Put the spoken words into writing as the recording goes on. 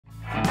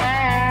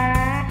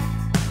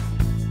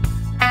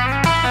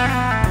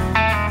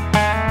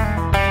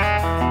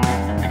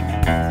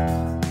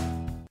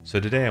So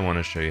today I want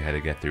to show you how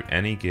to get through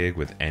any gig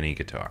with any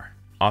guitar.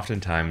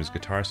 Oftentimes,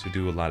 guitarists who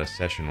do a lot of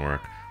session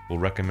work will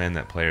recommend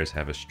that players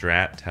have a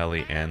Strat,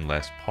 Tele, and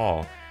Les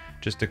Paul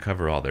just to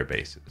cover all their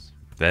bases.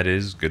 That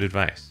is good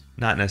advice.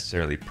 Not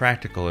necessarily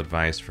practical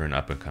advice for an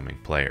up-and-coming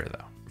player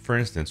though. For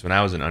instance, when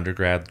I was an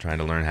undergrad trying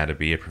to learn how to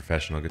be a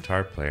professional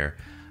guitar player,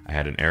 I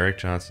had an Eric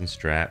Johnson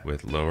Strat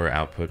with lower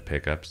output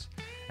pickups,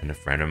 and a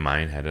friend of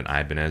mine had an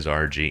Ibanez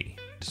RG.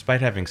 Despite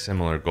having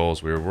similar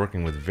goals, we were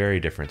working with very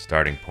different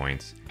starting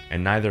points,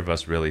 and neither of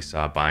us really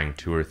saw buying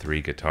 2 or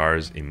 3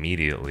 guitars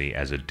immediately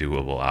as a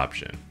doable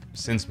option.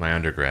 Since my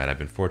undergrad, I've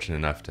been fortunate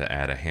enough to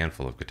add a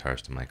handful of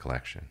guitars to my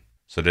collection.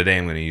 So today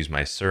I'm going to use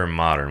my Suhr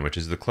Modern, which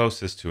is the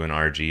closest to an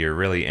RG or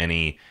really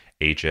any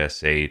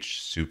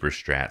HSH Super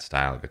Strat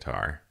style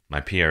guitar,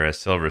 my PRS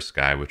Silver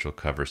Sky, which will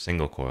cover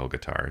single coil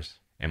guitars,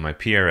 and my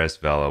PRS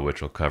Vela,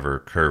 which will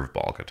cover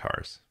curveball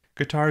guitars.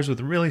 Guitars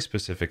with really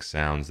specific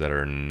sounds that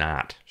are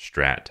not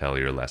Strat,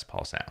 Tele, or Les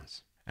Paul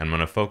sounds. I'm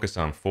going to focus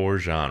on 4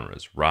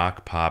 genres: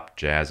 rock, pop,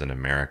 jazz, and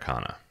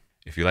Americana.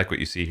 If you like what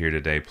you see here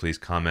today, please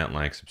comment,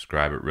 like,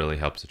 subscribe. It really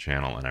helps the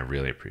channel and I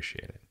really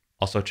appreciate it.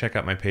 Also, check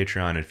out my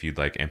Patreon if you'd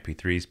like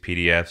MP3s,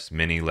 PDFs,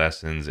 mini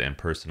lessons, and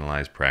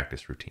personalized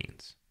practice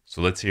routines.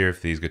 So let's hear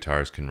if these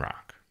guitars can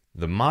rock.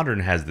 The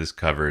Modern has this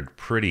covered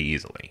pretty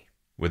easily.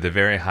 With a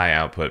very high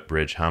output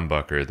bridge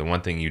humbucker, the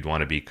one thing you'd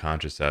want to be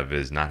conscious of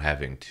is not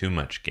having too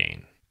much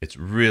gain. It's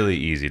really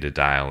easy to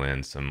dial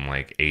in some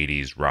like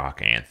 80s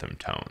rock anthem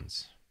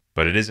tones.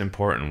 But it is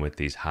important with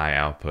these high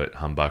output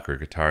humbucker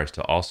guitars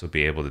to also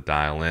be able to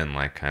dial in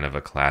like kind of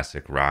a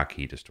classic rock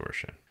key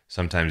distortion.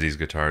 Sometimes these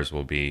guitars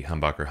will be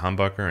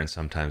humbucker and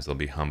sometimes they'll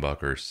be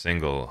humbucker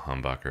single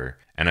humbucker.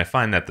 And I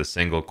find that the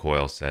single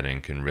coil setting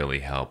can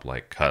really help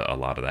like cut a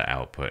lot of the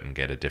output and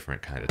get a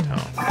different kind of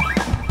tone.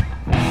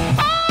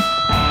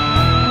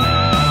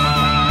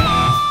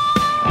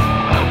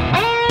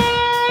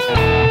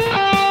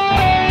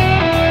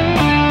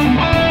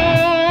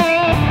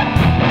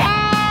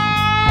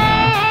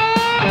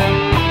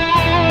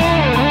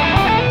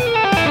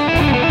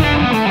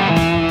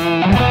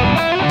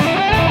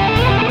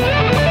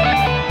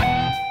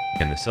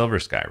 The Silver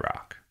Sky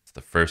Rock. It's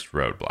the first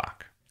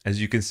roadblock.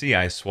 As you can see,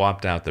 I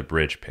swapped out the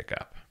bridge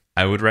pickup.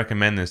 I would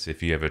recommend this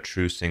if you have a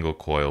true single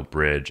coil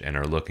bridge and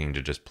are looking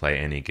to just play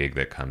any gig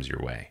that comes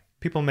your way.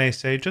 People may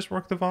say, just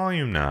work the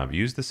volume knob,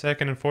 use the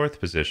 2nd and 4th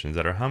positions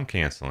that are hum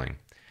canceling.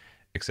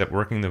 Except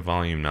working the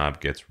volume knob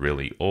gets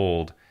really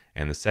old,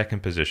 and the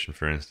 2nd position,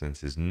 for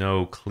instance, is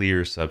no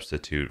clear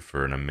substitute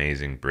for an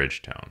amazing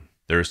bridge tone.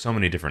 There are so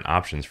many different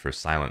options for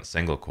silent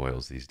single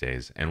coils these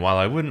days, and while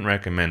I wouldn't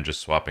recommend just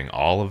swapping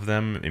all of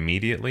them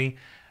immediately,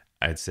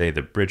 I'd say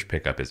the bridge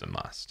pickup is a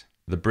must.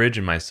 The bridge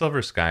in my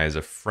Silver Sky is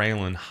a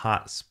Fralin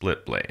hot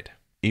split blade.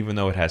 Even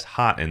though it has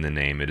hot in the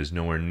name, it is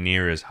nowhere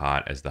near as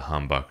hot as the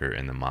humbucker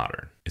in the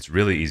Modern. It's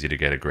really easy to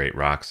get a great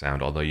rock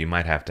sound, although you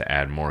might have to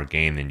add more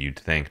gain than you'd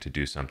think to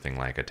do something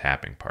like a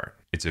tapping part.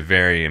 It's a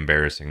very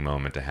embarrassing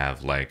moment to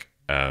have like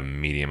a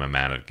medium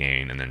amount of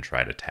gain and then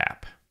try to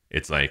tap.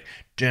 It's like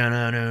Does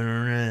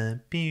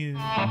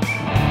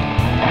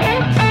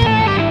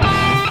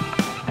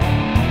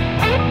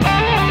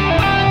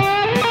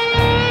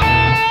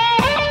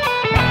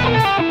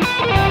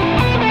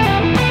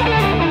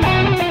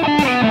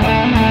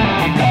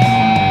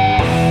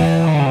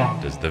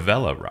the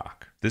Vela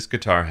rock? This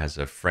guitar has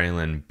a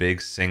Fralin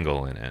big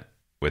single in it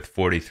with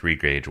 43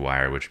 gauge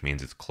wire, which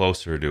means it's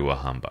closer to a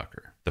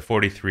humbucker. The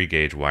 43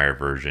 gauge wire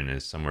version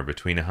is somewhere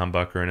between a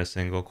humbucker and a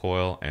single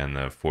coil, and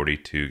the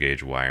 42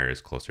 gauge wire is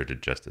closer to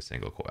just a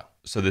single coil.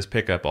 So this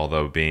pickup,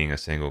 although being a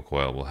single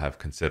coil, will have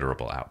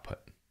considerable output.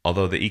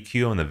 Although the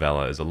EQ on the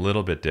Vela is a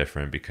little bit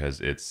different because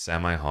it's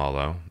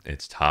semi-hollow,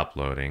 it's top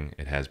loading,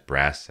 it has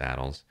brass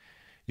saddles,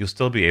 you'll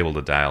still be able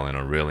to dial in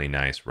a really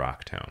nice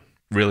rock tone.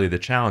 Really, the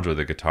challenge with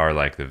a guitar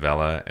like the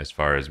Vela, as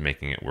far as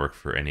making it work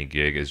for any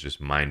gig, is just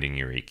minding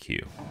your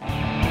EQ.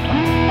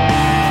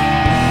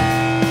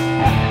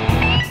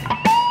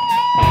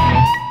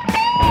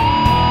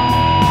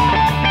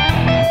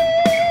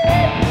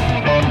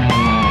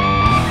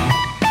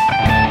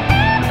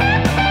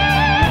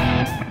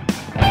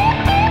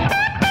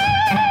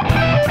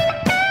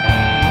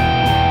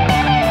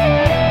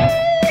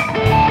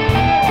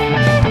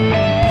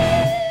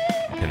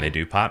 Can they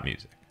do pop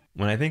music?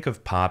 When I think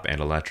of pop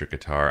and electric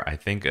guitar, I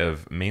think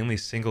of mainly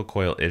single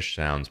coil-ish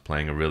sounds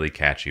playing a really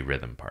catchy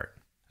rhythm part.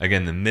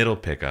 Again, the middle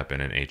pickup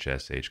in an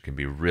HSH can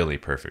be really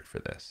perfect for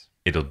this.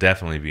 It'll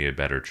definitely be a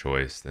better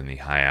choice than the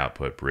high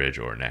output bridge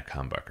or neck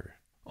humbucker.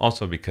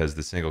 Also because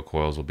the single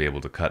coils will be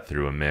able to cut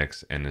through a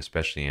mix, and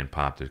especially in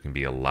pop there can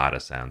be a lot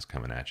of sounds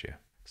coming at you.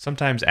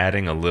 Sometimes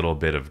adding a little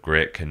bit of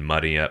grit can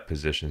muddy up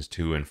positions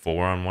 2 and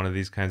 4 on one of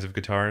these kinds of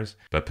guitars,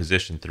 but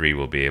position 3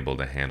 will be able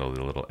to handle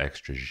the little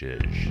extra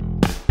zhuzh.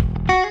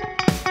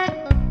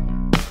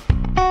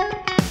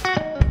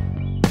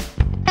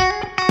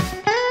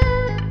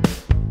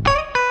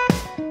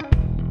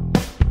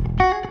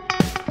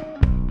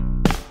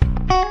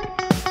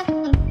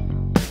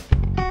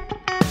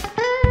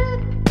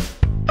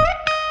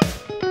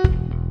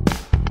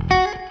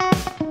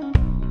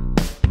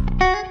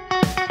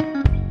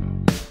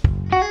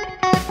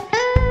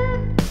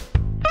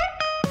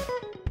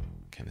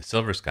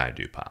 Silver Sky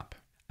do pop.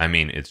 I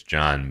mean, it's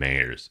John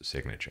Mayer's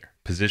signature.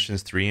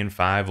 Positions 3 and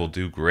 5 will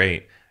do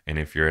great, and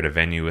if you're at a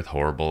venue with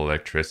horrible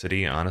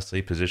electricity,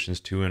 honestly,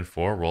 positions 2 and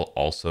 4 will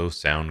also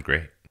sound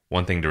great.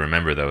 One thing to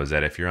remember though is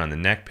that if you're on the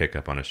neck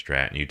pickup on a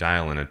Strat and you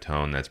dial in a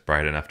tone that's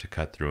bright enough to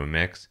cut through a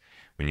mix,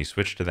 when you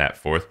switch to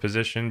that 4th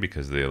position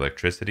because the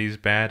electricity is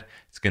bad,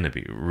 it's going to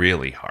be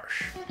really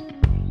harsh.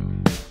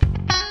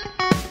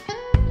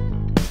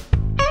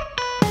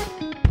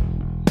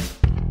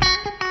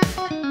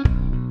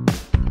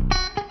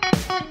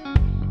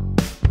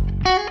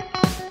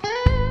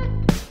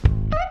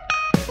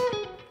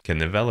 Can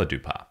the Vela do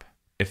pop?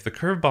 If the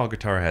curveball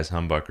guitar has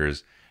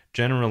humbuckers,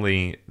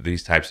 generally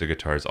these types of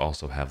guitars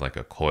also have like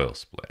a coil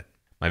split.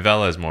 My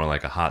Vela is more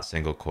like a hot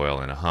single coil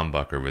and a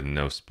humbucker with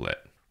no split.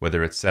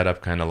 Whether it's set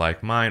up kind of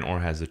like mine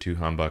or has the 2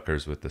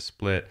 humbuckers with the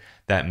split,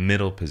 that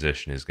middle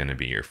position is going to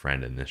be your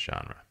friend in this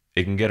genre.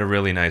 It can get a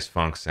really nice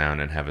funk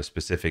sound and have a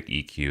specific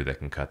EQ that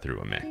can cut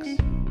through a mix.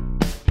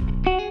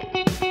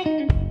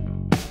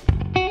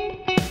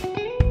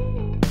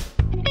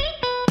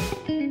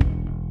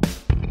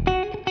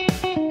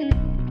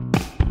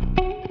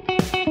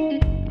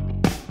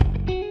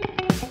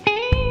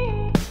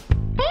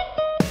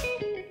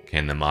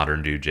 Can the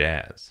Modern do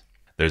jazz?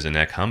 There's a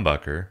neck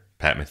humbucker.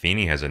 Pat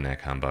Metheny has a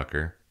neck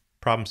humbucker.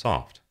 Problem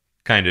solved.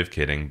 Kind of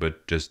kidding,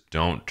 but just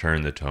don't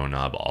turn the tone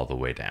knob all the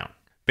way down.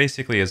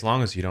 Basically, as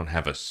long as you don't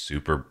have a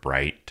super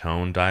bright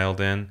tone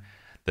dialed in,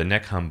 the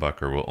neck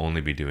humbucker will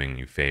only be doing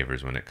you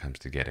favors when it comes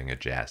to getting a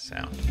jazz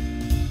sound.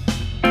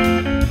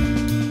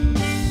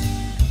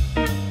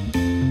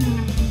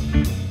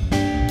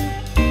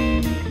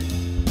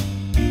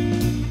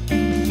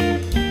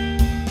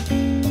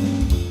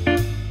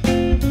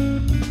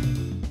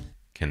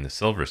 Can the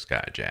Silver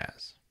Sky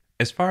jazz?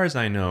 As far as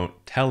I know,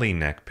 Tele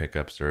neck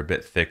pickups are a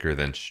bit thicker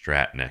than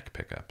Strat neck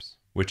pickups,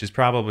 which is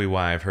probably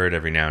why I've heard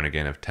every now and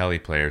again of Tele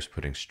players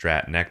putting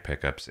Strat neck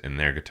pickups in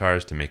their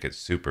guitars to make it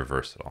super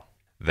versatile.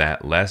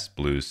 That less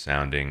blues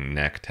sounding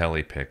neck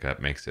Tele pickup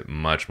makes it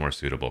much more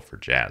suitable for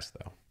jazz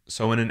though.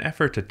 So in an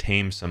effort to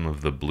tame some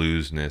of the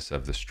bluesness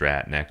of the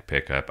Strat neck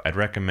pickup, I'd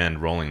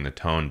recommend rolling the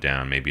tone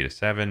down maybe to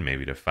 7,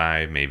 maybe to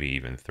 5, maybe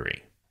even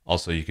 3.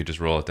 Also, you could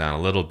just roll it down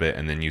a little bit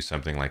and then use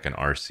something like an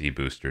RC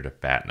booster to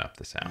fatten up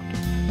the sound.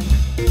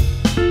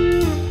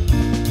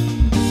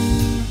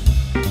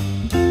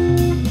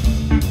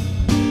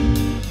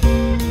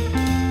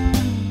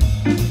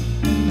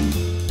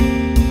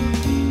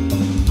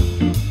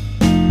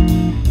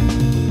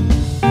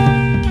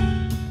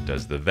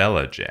 Does the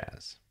Vela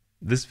jazz?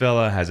 This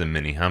Vela has a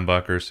mini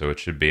humbucker, so it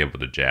should be able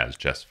to jazz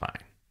just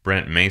fine.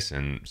 Brent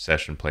Mason,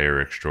 session player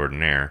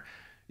extraordinaire,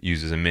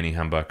 uses a mini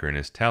humbucker in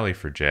his Tele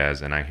for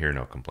jazz, and I hear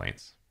no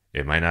complaints.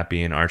 It might not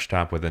be an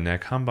archtop with a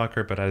neck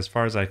humbucker, but as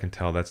far as I can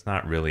tell, that's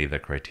not really the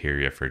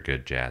criteria for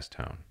good jazz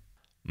tone.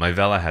 My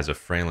Vela has a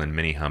Fralin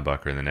mini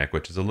humbucker in the neck,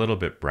 which is a little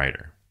bit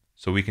brighter.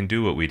 So we can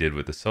do what we did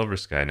with the Silver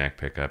Sky neck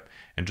pickup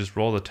and just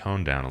roll the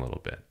tone down a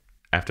little bit.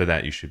 After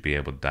that, you should be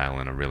able to dial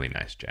in a really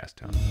nice jazz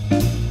tone.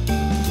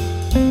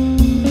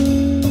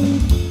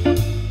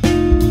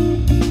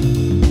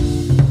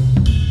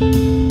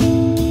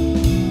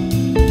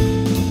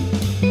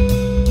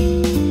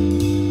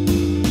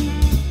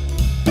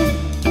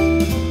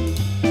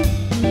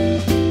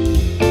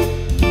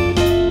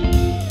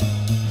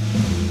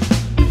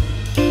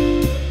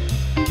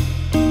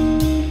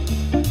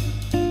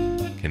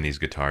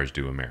 Guitars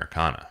do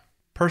Americana.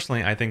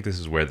 Personally, I think this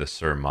is where the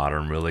Suhr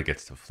Modern really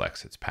gets to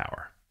flex its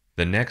power.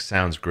 The neck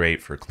sounds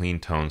great for clean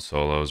tone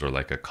solos or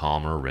like a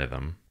calmer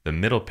rhythm. The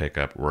middle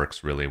pickup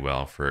works really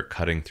well for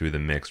cutting through the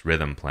mix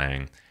rhythm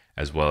playing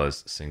as well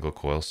as single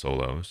coil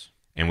solos.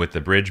 And with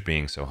the bridge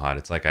being so hot,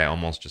 it's like I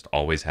almost just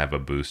always have a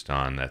boost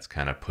on that's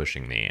kind of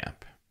pushing the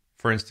amp.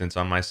 For instance,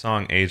 on my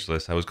song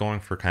Ageless, I was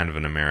going for kind of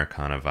an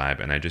Americana vibe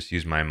and I just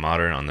used my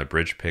Modern on the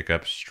bridge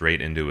pickup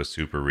straight into a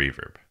super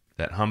reverb.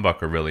 That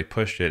humbucker really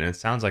pushed it, and it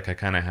sounds like I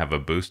kind of have a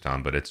boost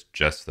on, but it's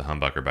just the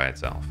humbucker by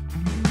itself.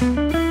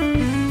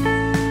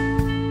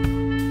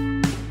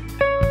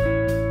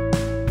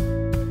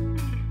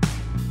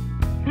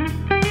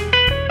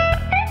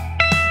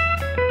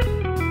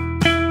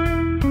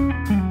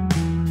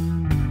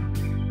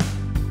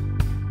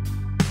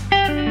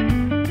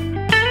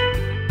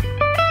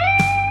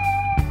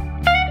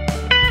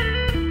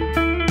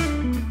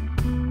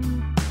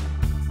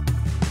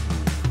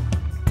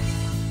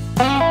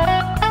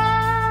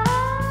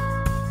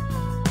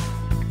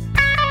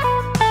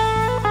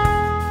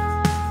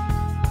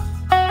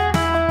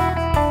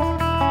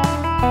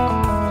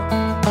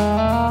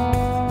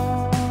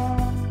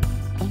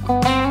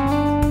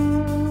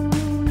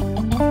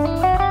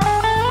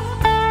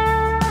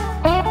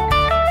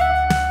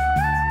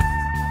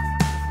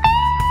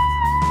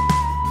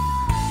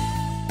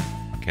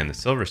 Can the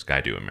Silver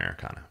Sky do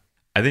Americana?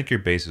 I think your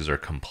bases are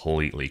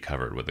completely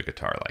covered with a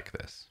guitar like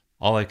this.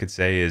 All I could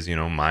say is,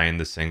 mind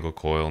the single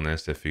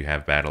coilness if you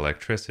have bad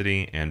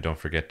electricity, and don't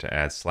forget to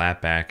add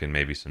slapback and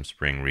maybe some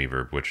spring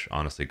reverb, which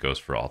honestly goes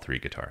for all 3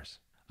 guitars.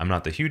 I'm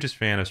not the hugest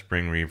fan of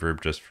spring reverb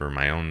just for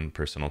my own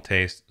personal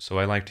taste, so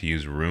I like to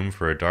use room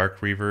for a dark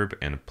reverb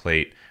and a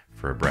plate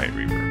for a bright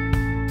reverb.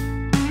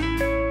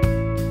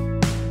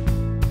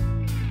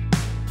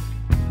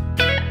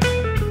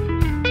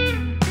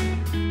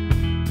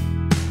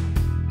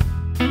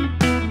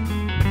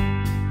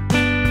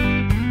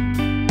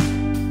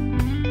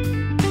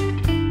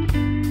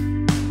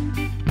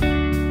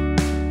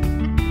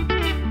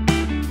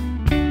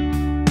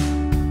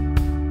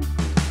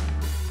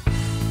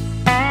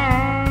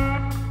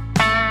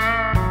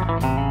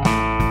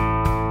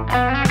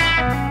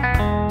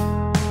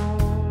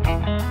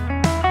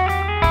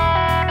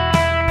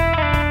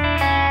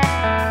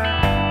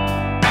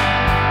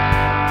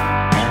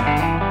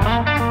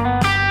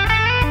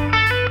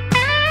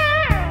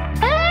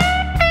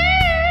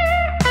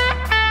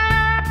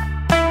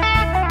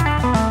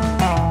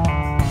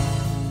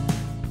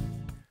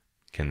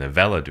 Can the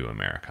Vela do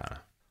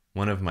Americana?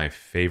 One of my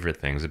favorite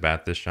things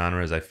about this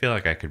genre is I feel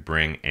like I could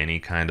bring any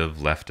kind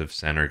of left of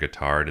center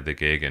guitar to the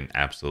gig and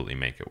absolutely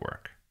make it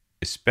work.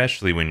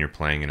 Especially when you're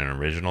playing in an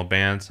original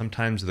band,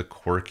 sometimes the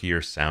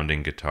quirkier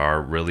sounding guitar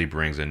really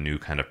brings a new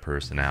kind of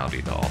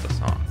personality to all the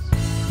songs.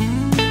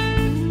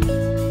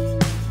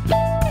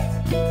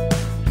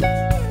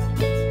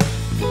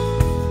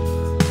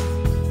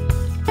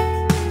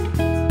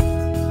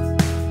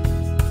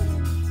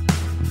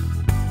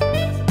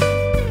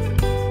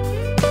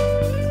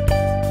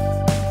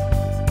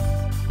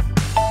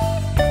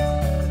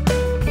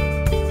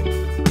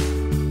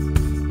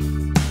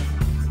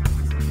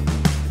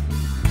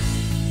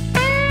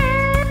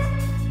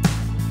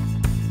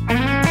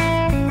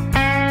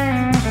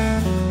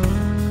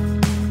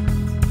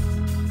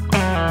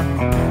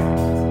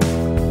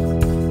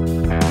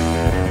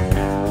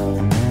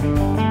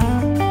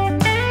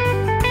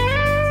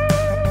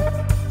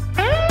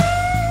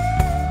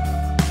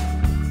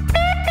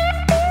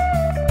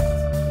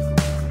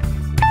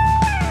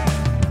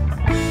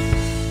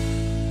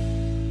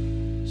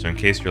 So in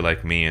case you're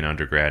like me in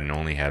undergrad and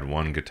only had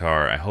one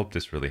guitar, I hope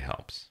this really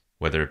helps.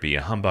 Whether it be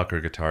a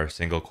humbucker guitar,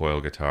 single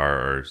coil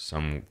guitar, or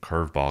some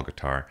curveball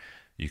guitar,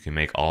 you can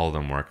make all of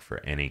them work for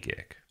any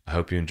gig. I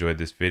hope you enjoyed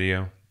this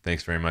video.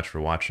 Thanks very much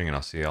for watching, and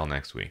I'll see you all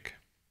next week.